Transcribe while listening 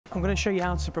I'm going to show you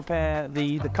how to prepare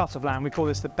the cut of lamb. We call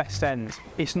this the best end.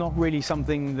 It's not really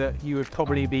something that you would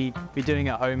probably be doing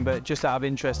at home, but just out of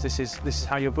interest, this is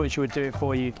how your butcher would do it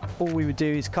for you. All we would do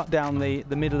is cut down the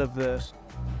middle of the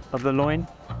loin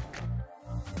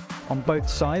on both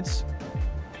sides.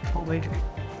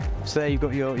 So there you've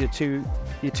got your two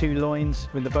loins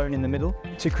with the bone in the middle.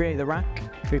 To create the rack,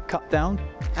 we've cut down.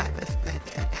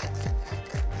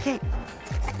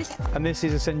 And this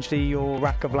is essentially your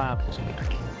rack of lamb.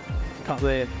 Cut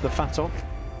the fat off.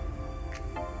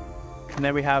 And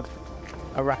there we have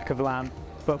a rack of lamb.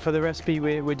 But for the recipe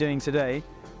we're doing today,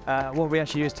 what we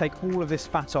actually do is take all of this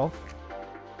fat off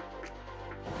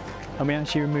and we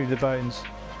actually remove the bones.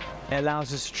 It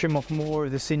allows us to trim off more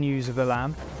of the sinews of the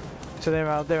lamb. So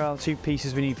there are 2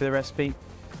 pieces we need for the recipe.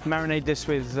 Marinate this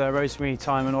with rosemary,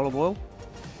 thyme and olive oil,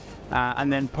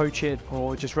 and then poach it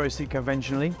or just roast it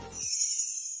conventionally.